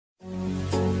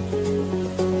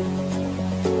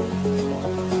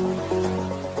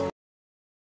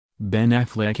Ben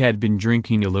Affleck had been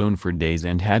drinking alone for days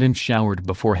and hadn't showered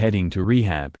before heading to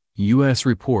rehab, U.S.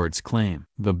 reports claim.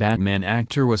 The Batman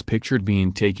actor was pictured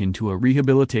being taken to a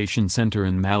rehabilitation center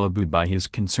in Malibu by his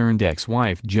concerned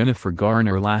ex-wife Jennifer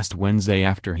Garner last Wednesday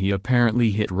after he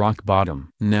apparently hit rock bottom.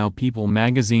 Now People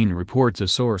magazine reports a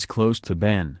source close to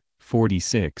Ben,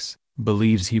 46,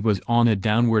 believes he was on a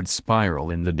downward spiral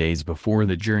in the days before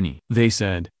the journey. They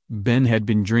said, Ben had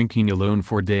been drinking alone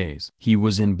for days. He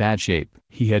was in bad shape.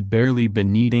 He had barely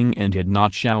been eating and had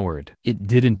not showered. It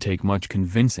didn't take much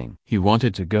convincing. He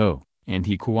wanted to go, and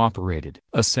he cooperated.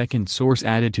 A second source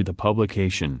added to the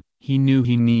publication, he knew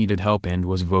he needed help and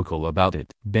was vocal about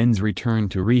it. Ben's return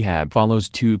to rehab follows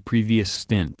two previous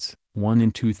stints, one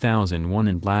in 2001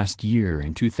 and last year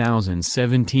in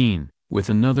 2017, with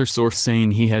another source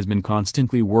saying he has been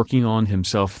constantly working on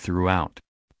himself throughout.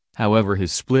 However,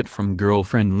 his split from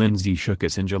girlfriend Lindsay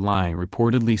Shookus in July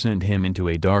reportedly sent him into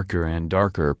a darker and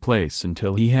darker place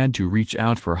until he had to reach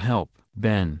out for help.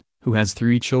 Ben, who has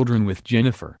 3 children with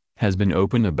Jennifer, has been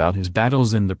open about his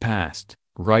battles in the past,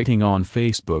 writing on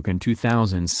Facebook in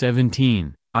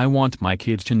 2017, "I want my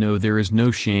kids to know there is no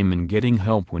shame in getting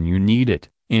help when you need it,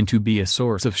 and to be a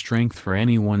source of strength for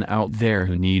anyone out there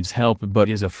who needs help but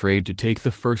is afraid to take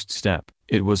the first step."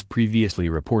 It was previously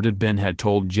reported Ben had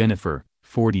told Jennifer,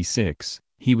 46,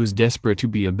 he was desperate to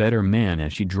be a better man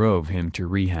as she drove him to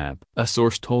rehab. A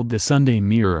source told the Sunday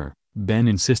Mirror, Ben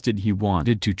insisted he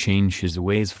wanted to change his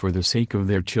ways for the sake of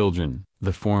their children.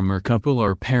 The former couple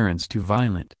are parents to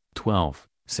Violet, 12,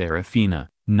 Serafina,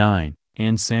 9,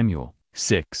 and Samuel,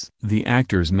 6. The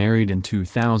actors married in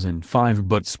 2005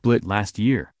 but split last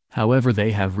year. However,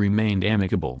 they have remained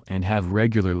amicable and have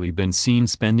regularly been seen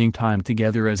spending time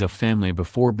together as a family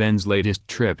before Ben's latest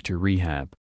trip to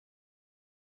rehab.